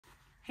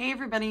Hey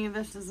everybody,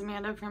 this is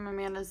Amanda from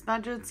Amanda's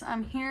Budgets.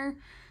 I'm here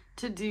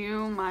to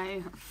do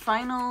my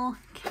final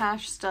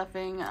cash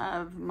stuffing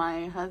of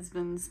my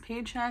husband's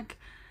paycheck.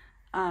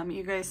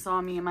 You guys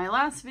saw me in my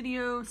last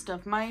video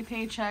stuff my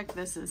paycheck.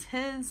 This is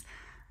his.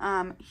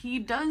 He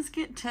does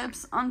get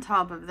tips on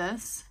top of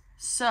this,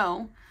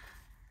 so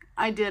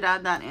I did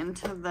add that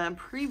into the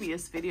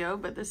previous video,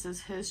 but this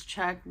is his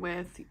check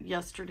with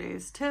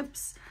yesterday's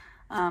tips.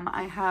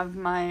 I have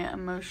my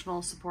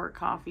emotional support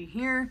coffee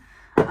here.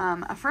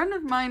 A friend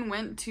of mine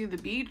went to the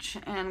beach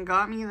and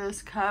got me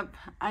this cup.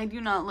 I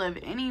do not live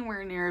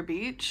anywhere near a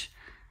beach,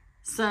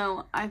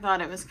 so I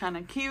thought it was kind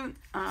of cute.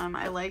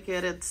 I like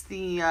it. It's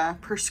the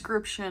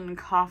prescription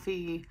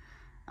coffee,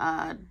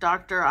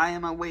 Dr. I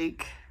Am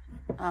Awake,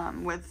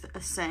 with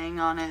a saying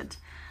on it.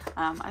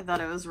 I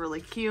thought it was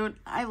really cute.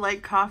 I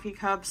like coffee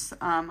cups.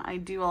 I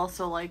do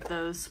also like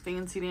those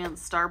Fancy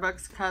Dance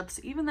Starbucks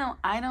cups, even though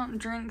I don't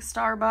drink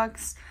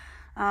Starbucks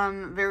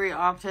very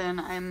often.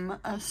 I'm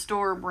a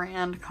store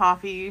brand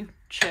coffee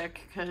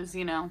chick because,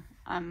 you know,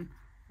 I'm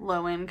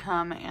low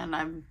income and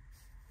I'm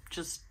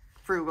just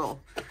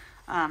frugal.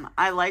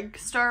 I like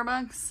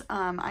Starbucks.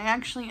 I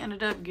actually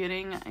ended up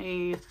getting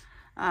a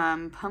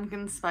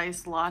pumpkin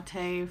spice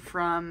latte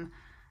from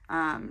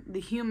The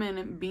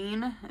Human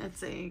Bean.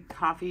 It's a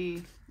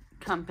coffee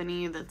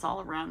company that's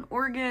all around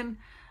Oregon.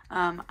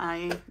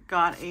 I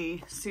got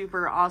a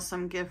super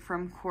awesome gift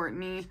from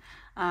Courtney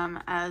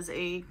as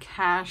a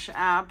cash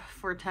app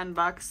for 10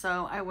 bucks.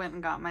 So I went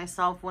and got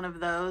myself one of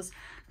those.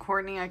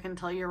 Courtney, I can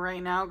tell you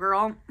right now,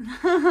 girl,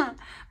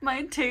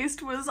 my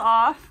taste was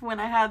off when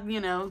I had, you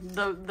know,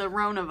 the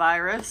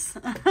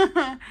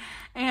coronavirus.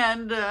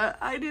 And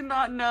I did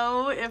not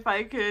know if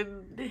I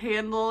could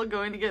handle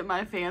going to get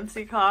my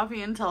fancy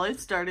coffee until I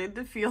started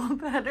to feel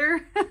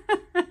better.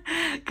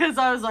 Because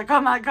I was like,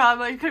 oh my God,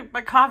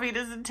 my coffee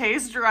doesn't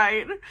taste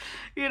right.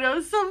 You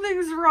know,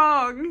 something's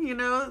wrong. You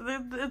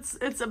know,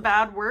 it's a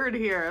bad word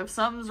here. If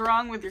something's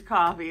wrong with your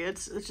coffee,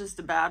 it's just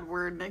a bad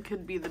word, and it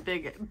could be the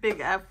big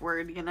F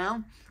word, you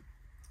know?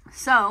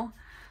 So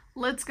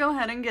let's go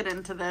ahead and get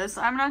into this.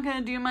 I'm not going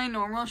to do my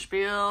normal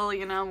spiel,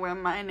 you know, with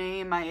my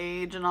name, my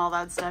age, and all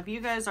that stuff.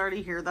 You guys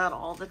already hear that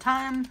all the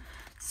time.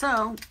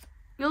 So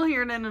you'll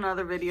hear it in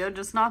another video,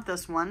 just not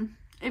this one.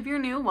 If you're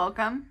new,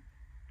 welcome.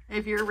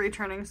 If you're a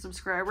returning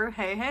subscriber,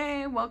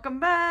 hey, welcome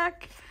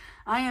back.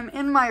 I am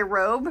in my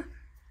robe.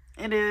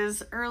 It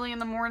is early in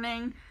the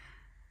morning.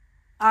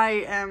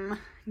 I am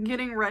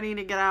getting ready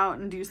to get out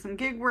and do some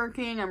gig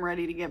working. I'm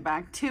ready to get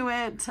back to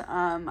it.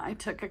 I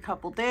took a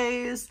couple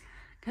days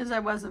because I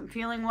wasn't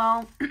feeling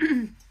well.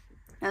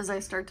 As I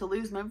start to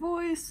lose my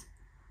voice,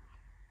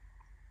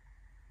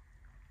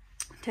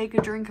 take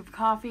a drink of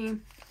coffee.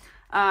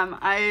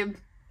 I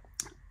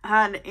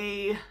had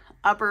a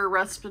upper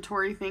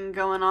respiratory thing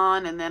going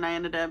on, and then I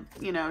ended up,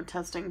 you know,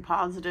 testing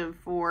positive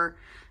for,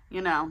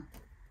 you know,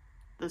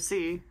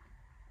 the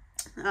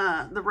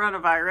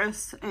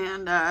coronavirus,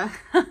 and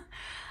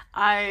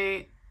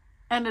I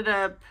ended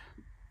up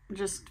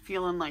just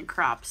feeling like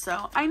crap.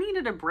 So I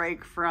needed a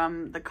break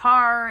from the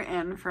car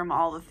and from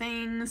all the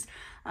things.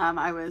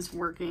 I was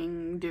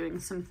working, doing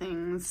some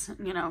things,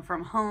 you know,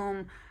 from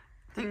home,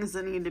 things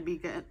that need to be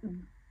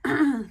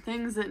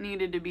things that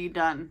needed to be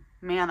done.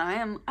 Man,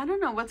 I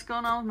don't know what's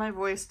going on with my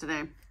voice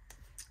today.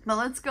 But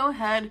let's go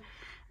ahead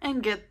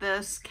and get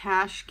this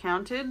cash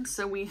counted.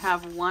 So we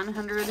have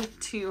 100,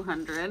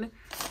 200,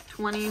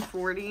 20,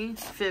 40,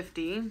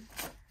 50,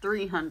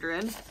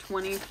 300,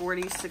 20,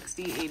 40,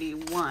 60,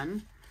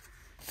 81,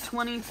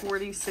 20,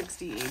 40,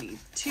 60,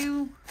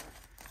 82,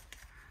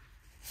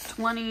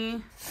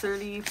 20,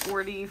 30,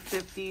 40,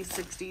 50,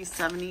 60,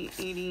 70,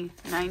 80,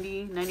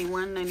 90,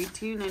 91,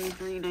 92,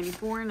 93,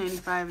 94,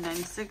 95,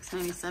 96,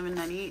 97,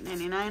 98,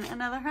 99,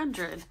 another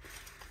 100.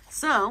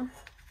 So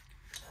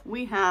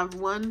we have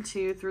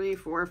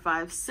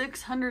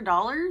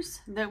 $600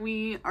 that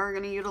we are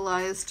going to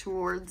utilize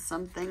towards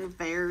something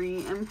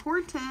very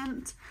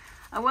important.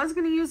 I was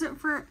going to use it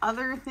for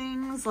other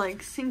things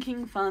like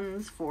sinking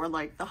funds for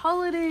like the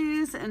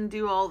holidays and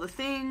do all the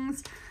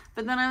things.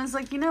 But then I was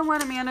like, you know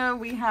what, Amanda,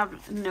 we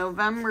have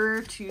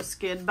November to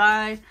skid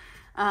by,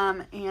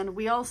 and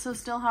we also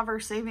still have our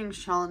savings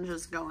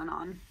challenges going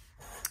on.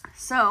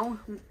 So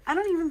I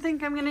don't even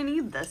think I'm going to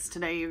need this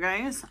today, you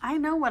guys. I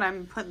know what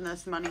I'm putting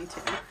this money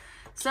to.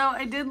 So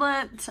I did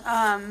let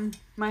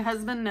my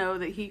husband know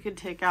that he could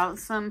take out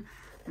some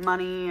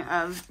money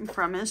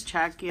from his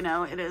check. You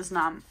know, it is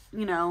not,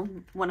 you know,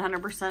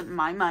 100%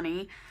 my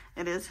money.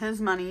 It is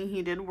his money.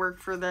 He did work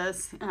for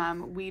this.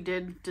 We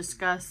did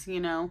discuss,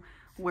 you know,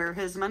 where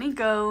his money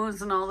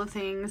goes and all the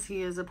things.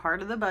 He is a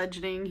part of the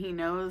budgeting. He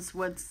knows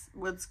what's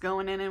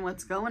going in and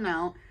what's going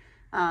out.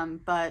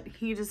 But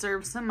he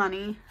deserves some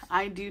money.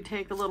 I do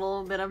take a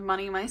little bit of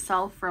money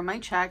myself from my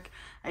check.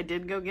 I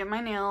did go get my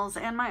nails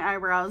and my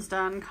eyebrows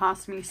done.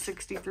 Cost me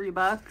 63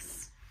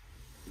 bucks.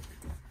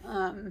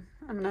 I'm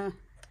gonna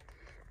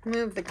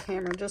move the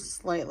camera just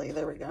slightly.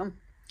 There we go.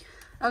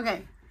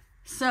 Okay,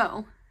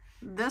 so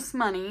this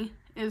money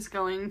is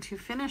going to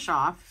finish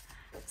off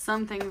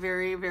something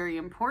very, very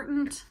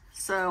important.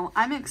 So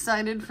I'm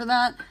excited for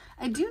that.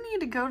 I do need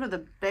to go to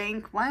the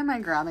bank. Why am I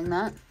grabbing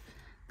that?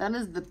 That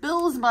is the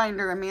bills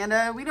binder,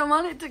 Amanda. We don't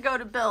want it to go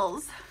to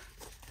bills.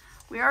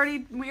 We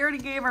already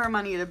gave our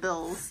money to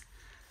bills.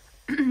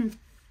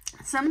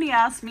 Somebody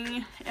asked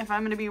me if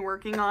I'm going to be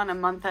working on a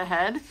month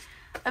ahead.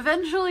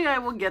 Eventually I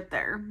will get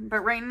there,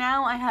 but right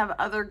now I have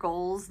other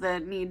goals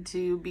that need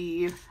to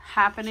be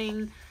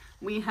happening.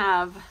 We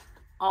have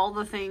all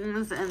the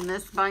things in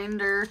this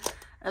binder,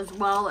 as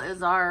well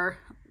as our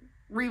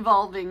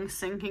revolving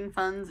sinking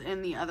funds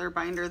in the other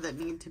binder that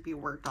need to be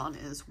worked on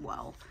as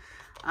well.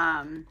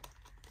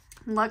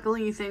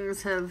 Luckily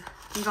things have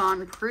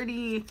gone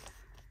pretty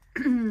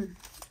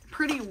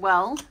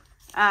well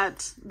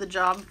at the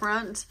job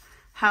front.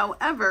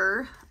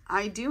 However,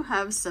 I do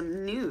have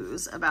some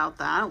news about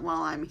that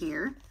while I'm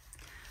here.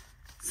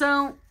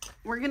 So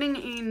we're getting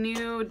a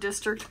new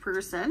district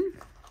person,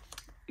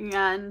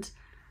 and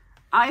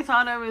I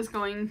thought I was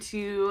going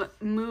to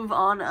move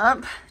on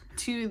up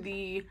to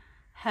the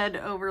head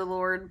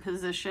overlord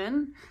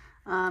position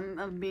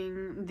of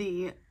being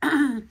the,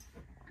 I'm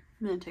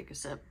gonna take a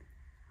sip,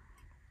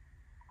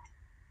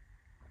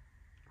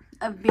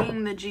 of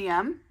being the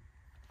GM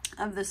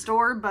of the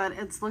store, but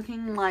it's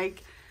looking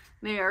like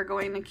they are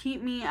going to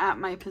keep me at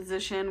my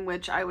position,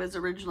 which I was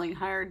originally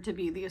hired to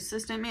be the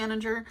assistant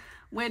manager,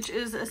 which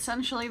is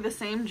essentially the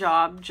same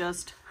job,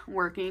 just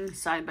working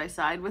side by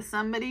side with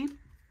somebody.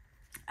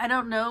 I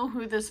don't know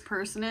who this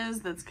person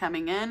is that's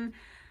coming in,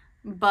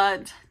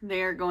 but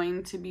they are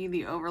going to be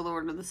the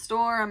overlord of the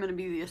store. I'm going to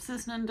be the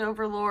assistant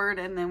overlord,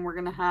 and then we're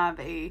going to have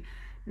a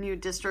new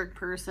district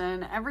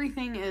person.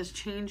 Everything is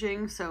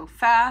changing so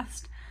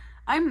fast.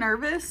 I'm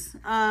nervous.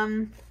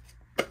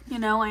 You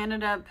know, I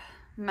ended up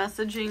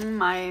messaging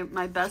my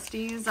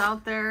besties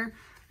out there,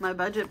 my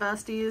budget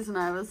besties, and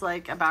I was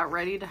like about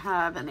ready to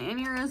have an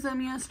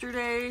aneurysm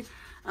yesterday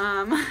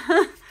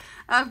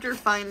after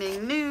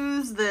finding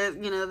news that,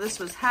 you know, this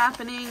was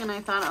happening, and I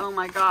thought, oh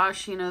my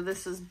gosh, you know,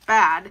 this is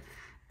bad.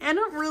 I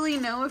don't really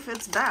know if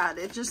it's bad.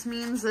 It just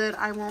means that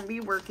I won't be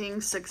working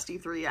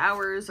 63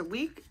 hours a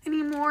week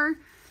anymore,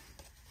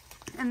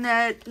 and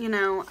that, you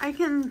know, I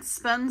can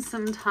spend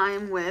some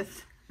time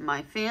with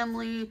my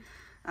family.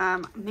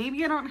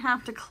 Maybe I don't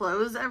have to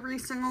close every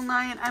single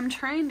night. I'm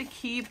trying to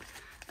keep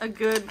a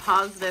good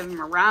positive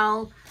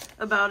morale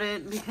about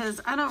it because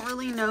I don't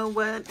really know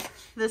what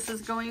this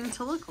is going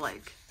to look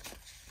like.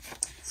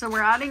 So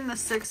we're adding the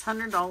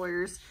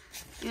 $600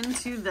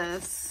 into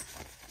this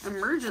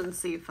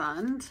emergency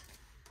fund.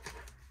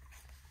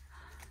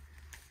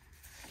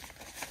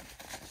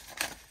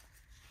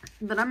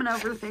 But I'm an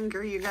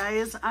overthinker, you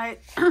guys. I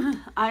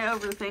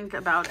overthink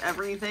about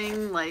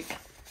everything. Like,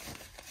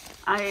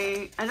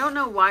 I don't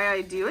know why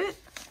I do it.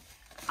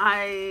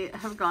 I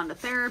have gone to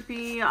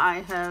therapy.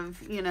 I have,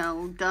 you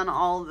know, done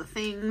all the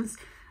things.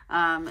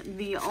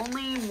 The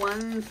only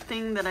one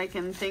thing that I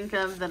can think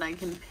of that I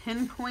can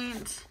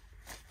pinpoint,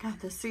 God,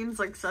 this seems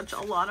like such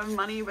a lot of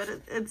money, but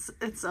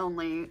it's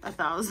only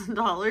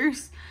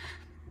 $1,000.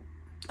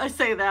 I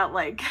say that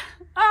like,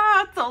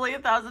 it's only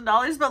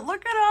 $1,000, but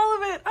look at all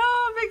of it.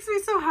 Oh, it makes me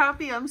so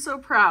happy. I'm so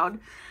proud.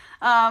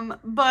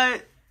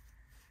 But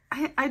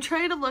I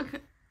try to look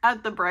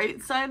at the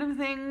bright side of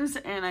things,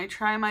 and I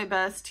try my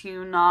best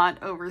to not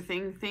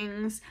overthink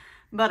things,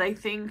 but I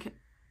think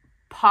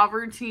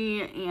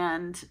poverty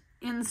and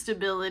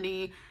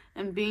instability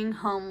and being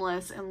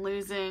homeless and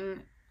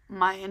losing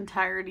my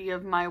entirety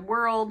of my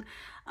world,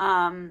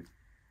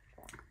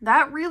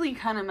 that really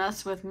kind of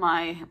messed with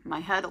my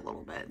head a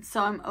little bit.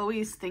 So I'm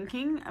always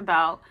thinking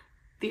about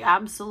the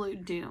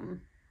absolute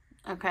doom,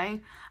 okay?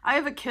 I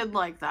have a kid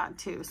like that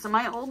too. So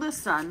my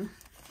oldest son,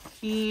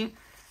 he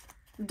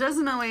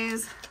doesn't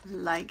always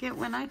like it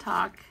when I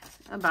talk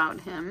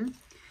about him,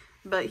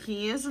 but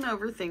he is an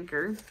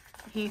overthinker.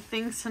 He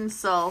thinks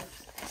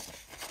himself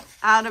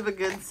out of a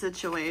good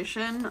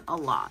situation a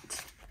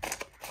lot.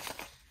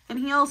 And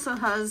he also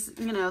has,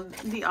 you know,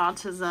 the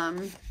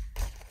autism.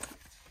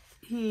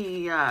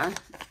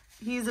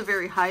 He's a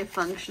very high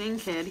functioning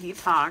kid. He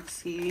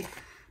talks, he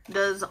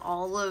does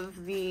all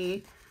of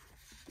the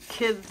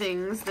kid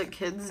things that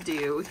kids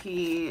do.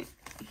 He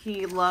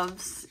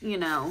loves, you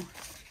know,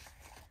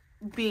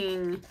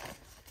 being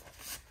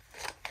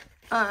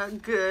a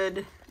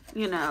good,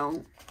 you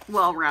know,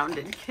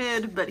 well-rounded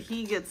kid, but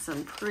he gets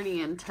some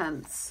pretty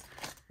intense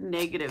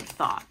negative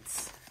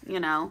thoughts, you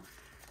know.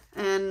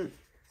 And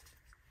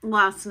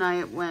last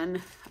night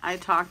when I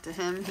talked to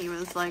him, he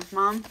was like,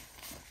 Mom,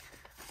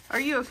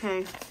 are you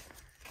okay?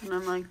 And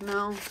I'm like,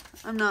 no,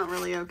 I'm not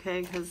really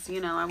okay, because,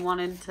 you know, I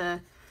wanted to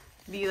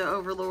be the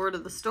overlord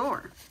of the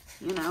store,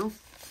 you know.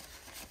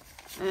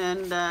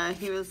 And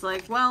he was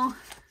like, well,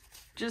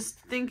 just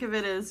think of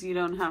it as you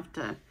don't have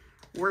to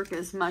work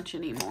as much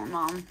anymore,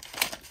 Mom.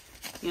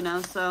 You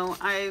know, so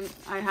I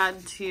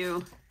had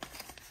to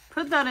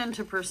put that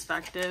into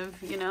perspective,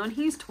 you know, and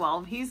he's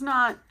 12. He's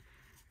not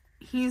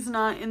he's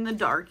not in the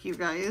dark, you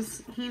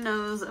guys. He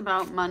knows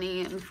about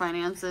money and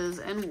finances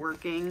and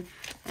working,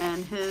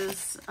 and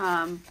his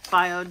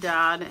bio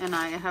dad and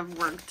I have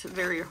worked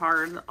very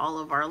hard all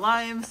of our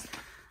lives.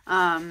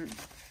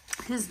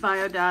 His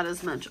bio dad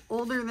is much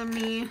older than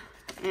me,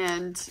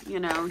 and, you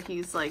know,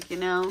 he's like, you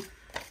know,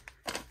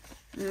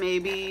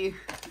 maybe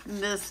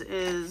this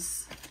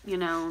is, you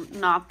know,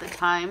 not the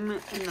time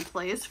and the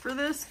place for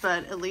this,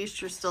 but at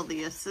least you're still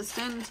the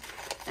assistant,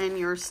 and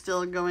you're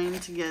still going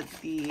to get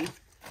the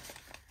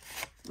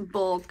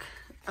bulk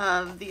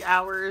of the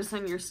hours,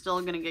 and you're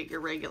still going to get your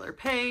regular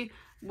pay,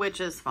 which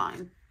is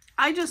fine.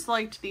 I just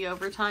liked the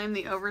overtime.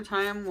 The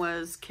overtime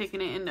was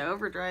kicking it into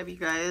overdrive, you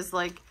guys.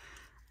 Like,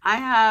 I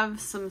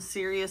have some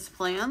serious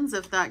plans,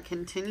 if that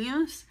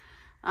continues,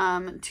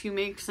 to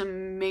make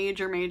some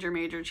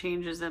major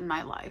changes in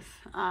my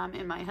life,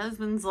 in my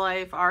husband's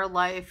life, our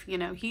life. You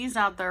know, he's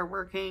out there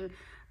working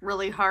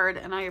really hard,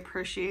 and I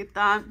appreciate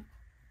that.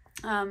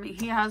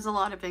 He has a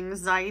lot of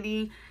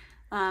anxiety.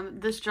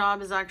 This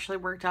job has actually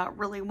worked out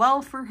really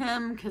well for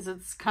him, because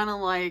it's kind of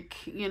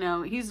like, you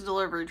know, he's a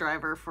delivery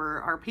driver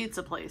for our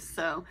pizza place.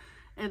 So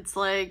it's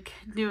like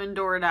doing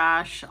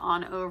DoorDash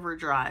on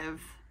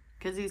overdrive,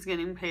 because he's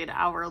getting paid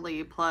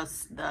hourly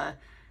plus the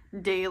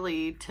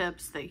daily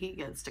tips that he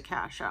gets to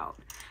cash out.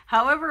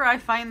 However, I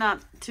find that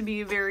to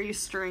be very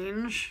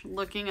strange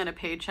looking at a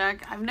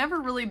paycheck. I've never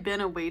really been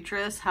a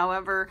waitress.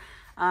 However,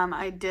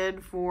 I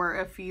did for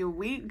a few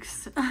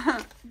weeks,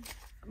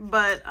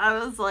 but I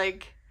was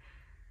like,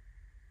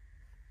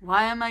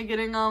 why am I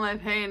getting all my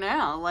pay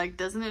now? Like,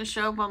 doesn't it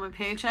show up on my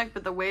paycheck?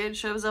 But the way it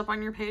shows up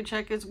on your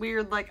paycheck is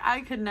weird. Like,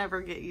 I could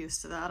never get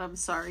used to that. I'm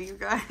sorry, you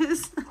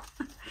guys.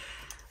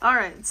 All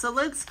right, so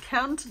let's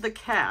count the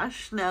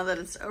cash now that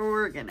it's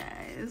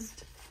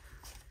organized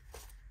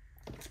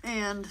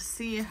and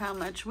see how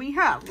much we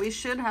have. We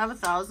should have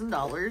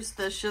 $1,000.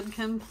 This should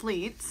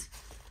complete.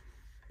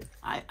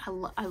 I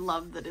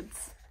love that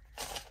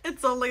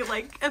it's only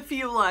like a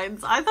few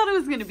lines. I thought it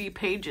was going to be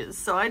pages,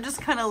 so I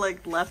just kind of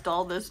like left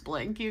all this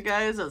blank, you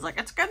guys. I was like,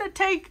 it's going to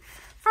take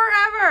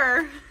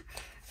forever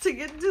to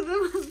get to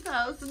the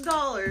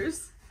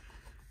 $1,000.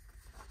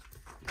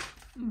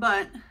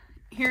 But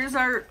here's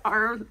our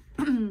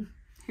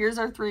here's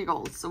our 3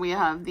 goals. So we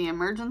have the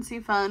emergency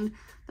fund,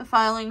 the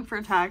filing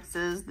for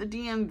taxes, the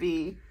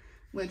DMV,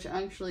 which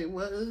actually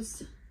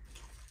was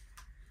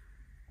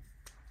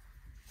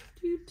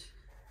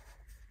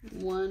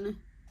 $170.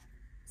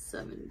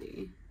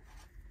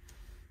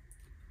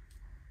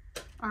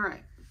 All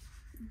right,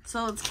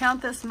 so let's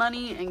count this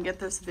money and get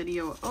this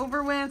video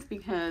over with,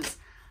 because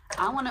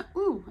I want to,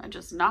 ooh, I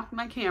just knocked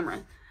my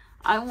camera.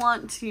 I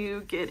want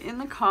to get in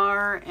the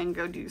car and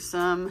go do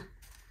some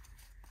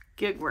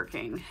gig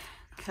working,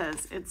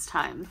 because it's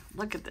time.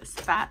 Look at this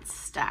fat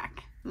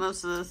stack.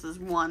 Most of this is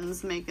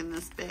ones making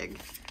this big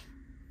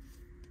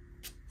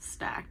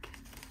stack.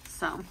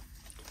 So,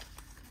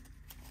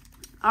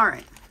 all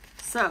right,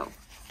 so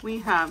we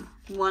have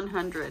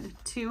 100,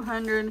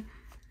 200,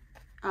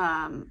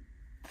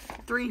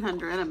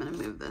 300. I'm going to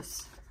move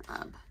this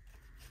up.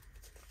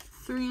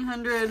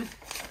 300.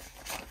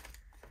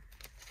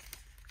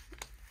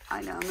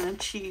 I know, I'm going to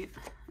cheat.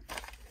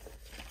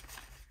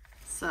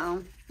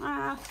 So,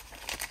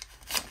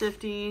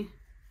 50,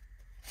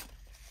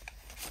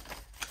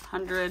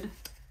 100.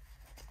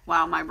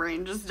 Wow, my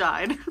brain just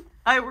died.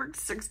 I worked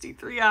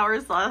 63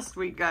 hours last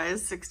week,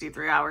 guys.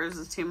 63 hours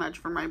is too much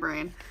for my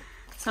brain.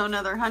 So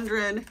another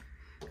 100,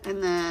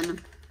 and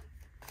then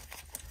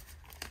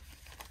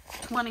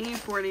 20,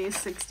 40,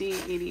 60,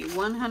 80,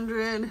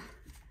 100.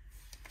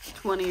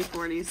 20,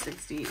 40,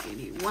 60,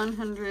 80,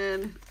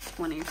 100.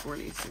 20,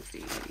 40, 60,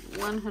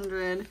 80,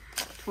 100.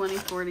 20,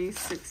 40,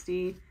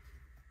 60,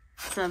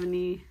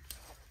 70,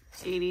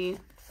 80,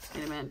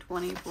 wait a minute,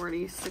 20,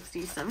 40,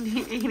 60,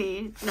 70,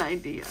 80,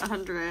 90,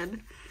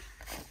 100,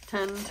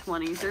 10,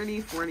 20,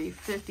 30, 40,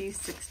 50,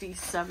 60,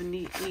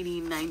 70,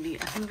 80, 90,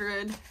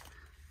 100,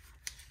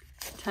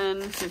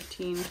 10,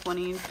 15,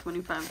 20,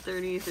 25,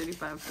 30,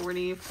 35,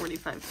 40,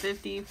 45,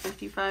 50,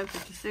 55,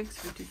 56,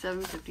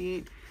 57,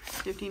 58,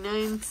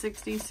 59,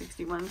 60,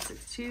 61,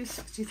 62,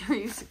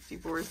 63,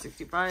 64,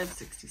 65,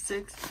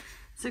 66,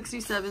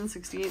 67,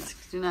 68,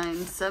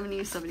 69,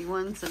 70,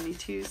 71,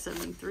 72,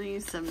 73,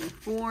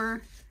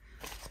 74,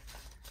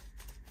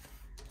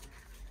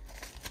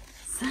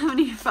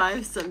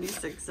 75,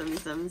 76,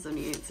 77,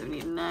 78,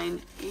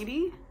 79,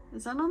 80.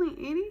 Is that only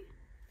 80?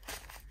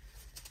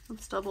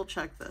 Let's double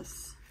check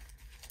this.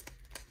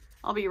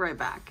 I'll be right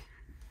back.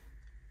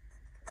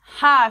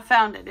 Ha, I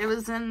found it. It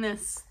was in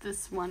this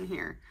one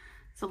here.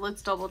 So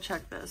let's double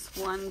check this.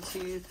 1,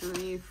 2,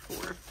 3,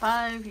 4,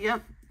 5.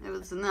 Yep, it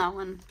was in that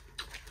one.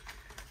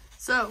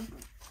 So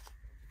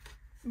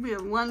we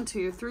have 1,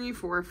 2, 3,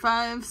 4,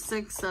 5,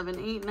 6, 7,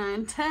 8,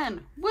 9,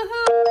 10.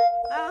 Woohoo!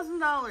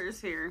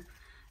 $1,000 here.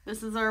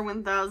 This is our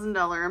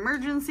 $1,000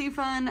 emergency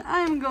fund.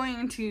 I'm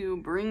going to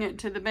bring it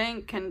to the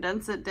bank,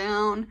 condense it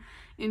down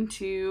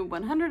into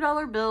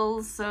 $100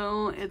 bills,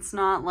 so it's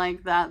not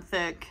like that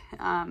thick.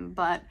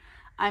 But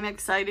I'm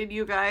excited,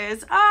 you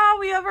guys. Ah,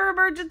 we have our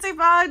emergency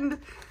fund.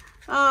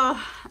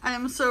 Oh, I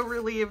am so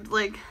relieved.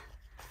 Like,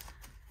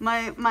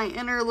 my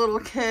inner little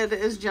kid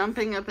is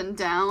jumping up and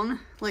down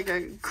like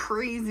a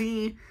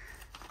crazy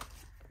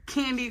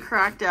candy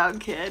cracked out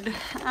kid.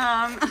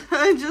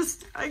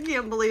 I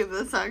can't believe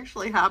this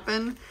actually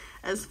happened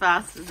as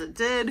fast as it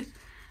did.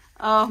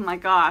 Oh my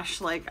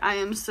gosh, like, I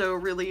am so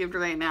relieved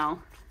right now.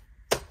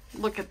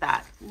 Look at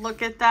that.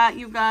 Look at that,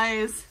 you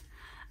guys.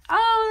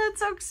 Oh,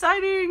 that's so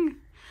exciting.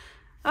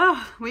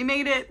 Oh, we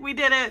made it. We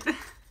did it.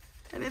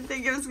 I didn't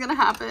think it was gonna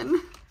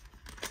happen.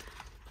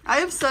 I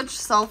have such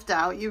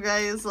self-doubt, you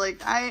guys.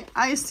 Like,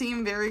 I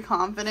seem very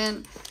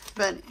confident,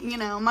 but, you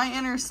know, my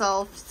inner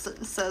self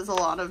says a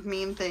lot of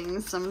mean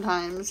things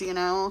sometimes, you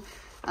know.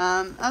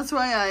 That's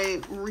why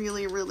I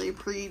really, really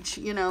preach,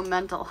 you know,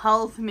 mental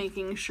health,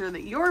 making sure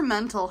that your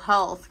mental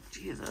health,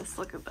 Jesus,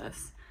 look at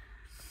this.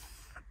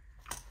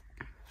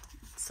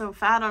 It's so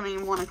fat, I don't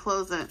even want to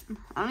close it.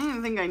 I don't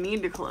even think I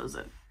need to close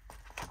it.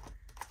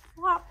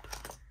 Flop.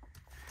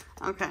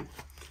 Okay.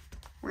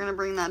 We're going to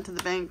bring that to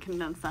the bank,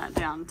 condense that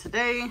down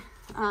today.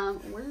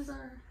 Where's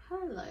our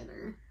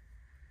highlighter?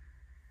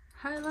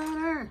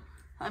 Highlighter.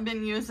 I've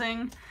been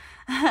using,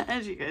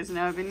 as you guys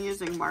know, I've been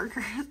using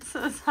markers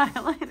as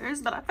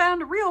highlighters, but I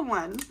found a real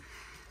one.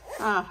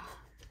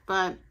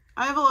 But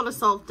I have a lot of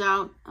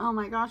self-doubt. Oh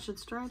my gosh,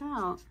 it's dried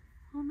out.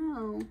 Oh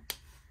no.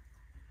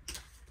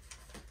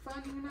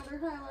 Finding another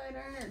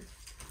highlighter.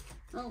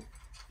 Oh,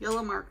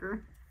 yellow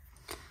marker.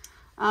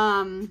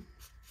 I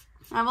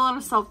have a lot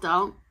of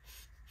self-doubt.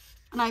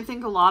 And I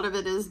think a lot of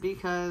it is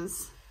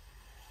because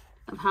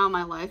of how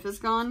my life has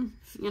gone,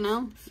 you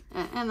know?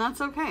 And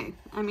that's okay.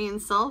 I mean,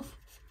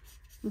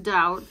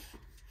 self-doubt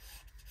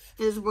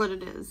is what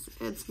it is.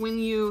 It's when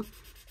you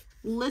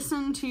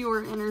listen to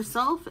your inner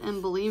self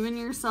and believe in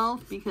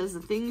yourself, because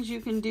the things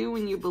you can do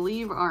when you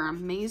believe are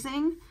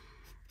amazing.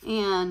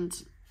 And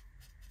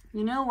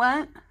you know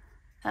what?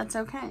 That's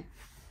okay.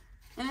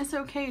 And it's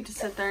okay to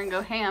sit there and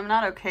go, hey, I'm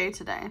not okay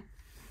today.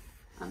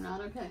 I'm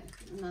not okay.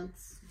 And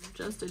that's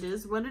just, it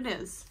is what it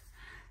is.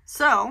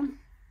 So,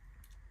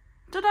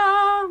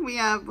 ta-da! We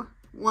have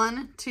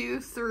 1, 2,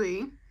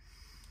 3.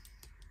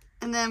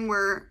 And then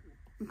we're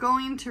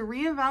going to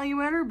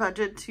reevaluate our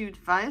budget to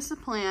devise a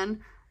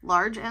plan,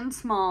 large and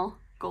small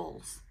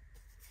goals.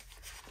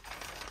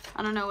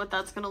 I don't know what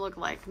that's going to look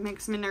like. It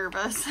makes me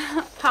nervous.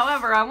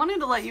 However, I wanted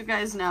to let you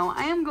guys know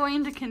I am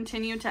going to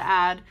continue to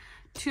add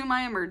to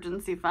my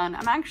emergency fund.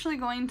 I'm actually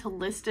going to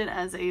list it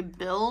as a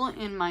bill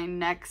in my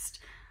next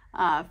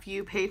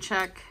few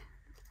paycheck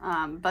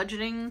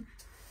budgeting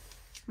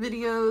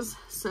videos.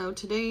 So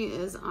today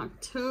is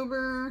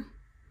October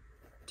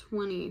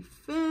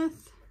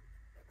 25th.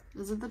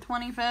 Is it the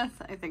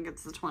 25th? I think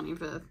it's the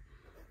 25th.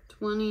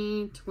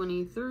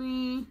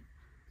 2023.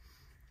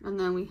 And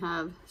then we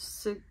have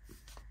 6.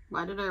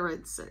 Why did I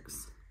write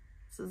 6?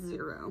 It's a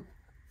 0.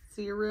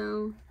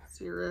 0,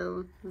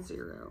 0,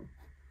 0.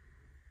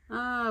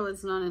 Oh, I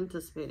was not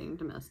anticipating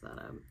to mess that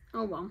up.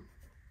 Oh well.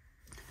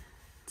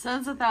 It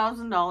says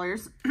 $1,000.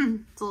 It's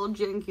a little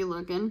janky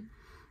looking.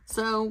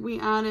 So we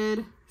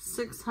added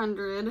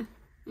 600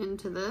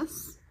 into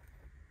this.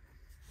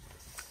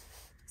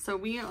 So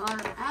we are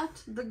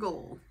at the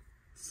goal.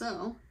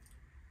 So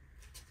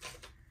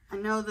I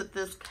know that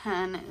this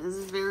pen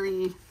is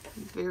very,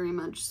 very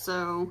much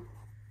so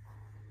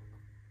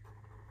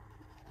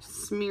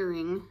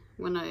smearing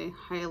when I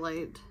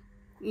highlight,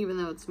 even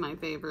though it's my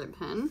favorite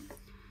pen.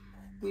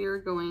 We are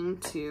going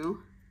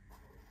to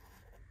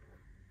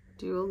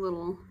do a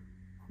little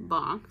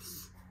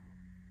box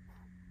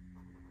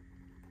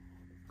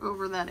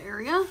over that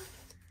area.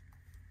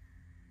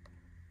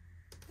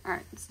 All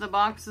right, so the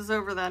box is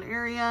over that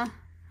area.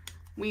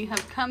 We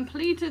have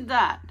completed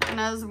that. And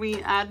as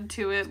we add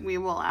to it, we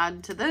will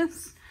add to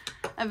this.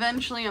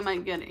 Eventually, I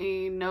might get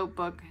a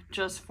notebook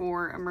just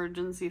for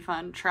emergency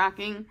fund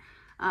tracking,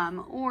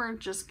 or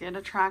just get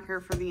a tracker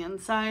for the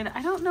inside.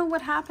 I don't know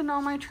what happened to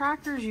all my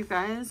trackers, you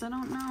guys. I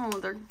don't know.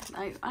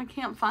 I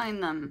can't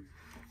find them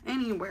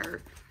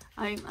anywhere.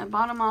 I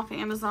bought them off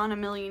Amazon a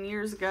million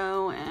years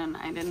ago, and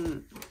I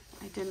didn't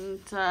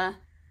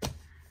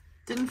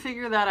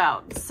figure that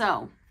out.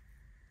 So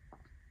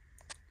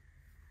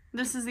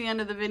this is the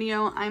end of the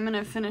video. I'm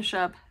gonna finish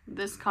up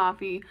this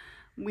coffee.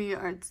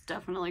 It's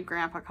definitely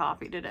grandpa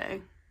coffee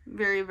today.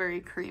 Very,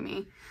 very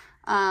creamy.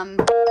 I'm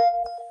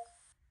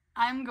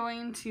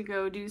going to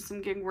go do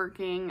some gig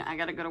working. I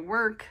gotta go to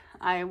work.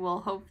 I will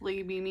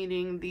hopefully be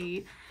meeting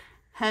the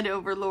head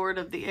overlord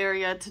of the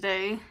area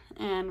today,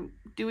 and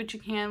do what you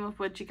can with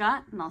what you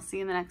got, and I'll see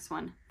you in the next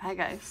one. Bye,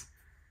 guys.